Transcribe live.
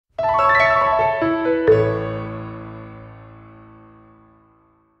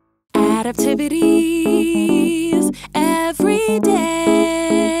Adaptivities every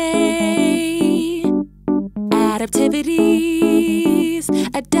day. Adaptivities,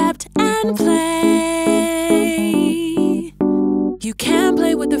 adapt and play. You can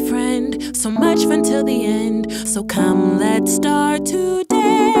play with a friend, so much fun till the end. So come, let's start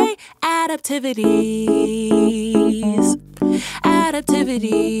today. Adaptivities,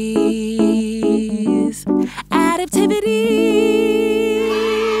 adaptivities, adaptivities.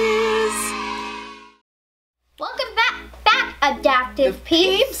 Welcome back, adaptive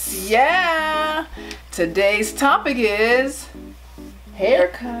peeps. Yeah. Today's topic is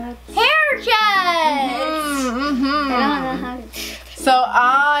haircuts. So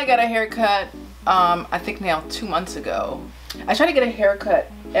I got a haircut. I think now 2 months ago. I try to get a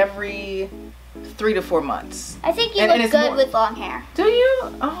haircut every 3 to 4 months. I think you look good with long hair. Do you?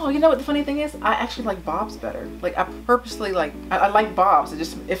 Oh, you know what the funny thing is? I actually like bobs better. Like I purposely I like bobs.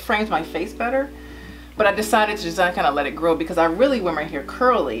 It frames my face better. But I decided to just kind of let it grow because I really wear my hair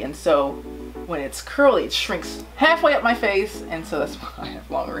curly, and so when it's curly, it shrinks halfway up my face, and so that's why I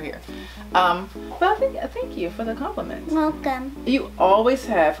have longer hair. But thank you for the compliment. Welcome. You always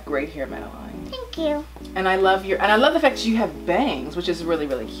have great hair, Madeline. Thank you. And I love the fact that you have bangs, which is really,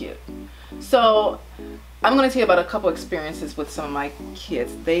 really cute. So I'm going to tell you about a couple experiences with some of my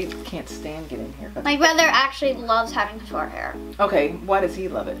kids. They can't stand getting haircuts. My brother actually loves having short hair. Okay, why does he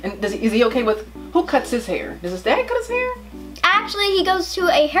love it? And is he okay with who cuts his hair? Does his dad cut his hair? Actually, he goes to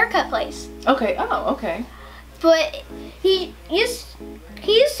a haircut place. Okay. Oh, okay. But he used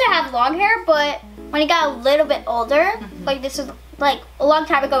to have long hair, but when he got a little bit older, like this was like a long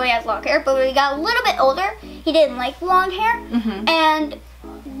time ago, he has long hair, but when he got a little bit older, he didn't like long hair. And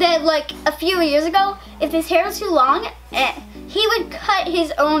then like a few years ago, if his hair was too long, he would cut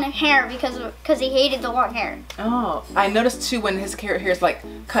his own hair because he hated the long hair. Oh, I noticed too when his hair is like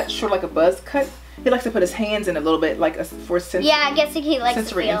cut short, like a buzz cut. He likes to put his hands in a little bit, like for sensory. Yeah, I guess he likes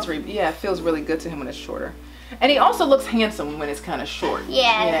sensory to feel. Yeah, it feels really good to him when it's shorter. And he also looks handsome when it's kind of short.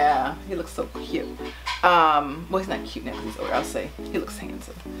 Yeah. Yeah, he looks so cute. Well, he's not cute now because he's older. I'll say he looks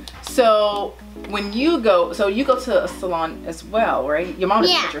handsome. So when you go to a salon as well, right? Your mom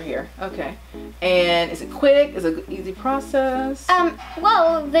doesn't cut your hair. Okay. And is it quick? Is it an easy process?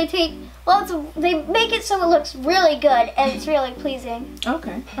 Well, they make it so it looks really good and it's really pleasing.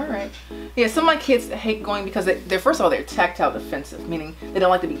 Okay, all right. Yeah, some of my kids hate going because they're first of all, they're tactile defensive, meaning they don't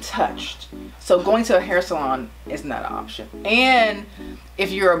like to be touched. So going to a hair salon is not an option. And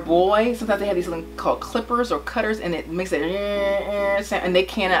if you're a boy, sometimes they have these things called clippers or cutters, and it makes it sound, and they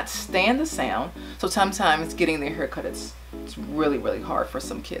cannot stand the sound. So sometimes getting their hair cut it's really, really hard for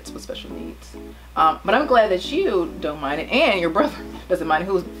some kids with special needs. But I'm glad that you don't mind it, and your brother doesn't mind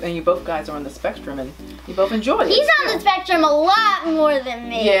it, and you both guys are on the spectrum, and you both enjoy it. He's on the spectrum a lot more than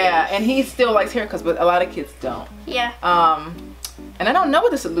me. Yeah, and he still likes haircuts, but a lot of kids don't. Yeah. And I don't know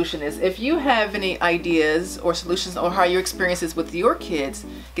what the solution is. If you have any ideas or solutions or how your experiences with your kids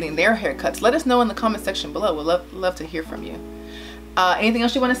getting their haircuts, let us know in the comment section below. We'd love to hear from you. Anything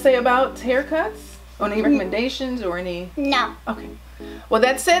else you want to say about haircuts? Or any recommendations or any? No. Okay. Well,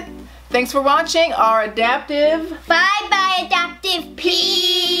 that's it. Thanks for watching our adaptive. Bye-bye, adaptive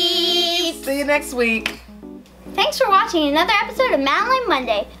peeps. See you next week. Thanks for watching another episode of Madeline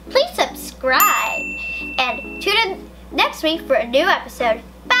Monday. Please subscribe and tune in next week for a new episode.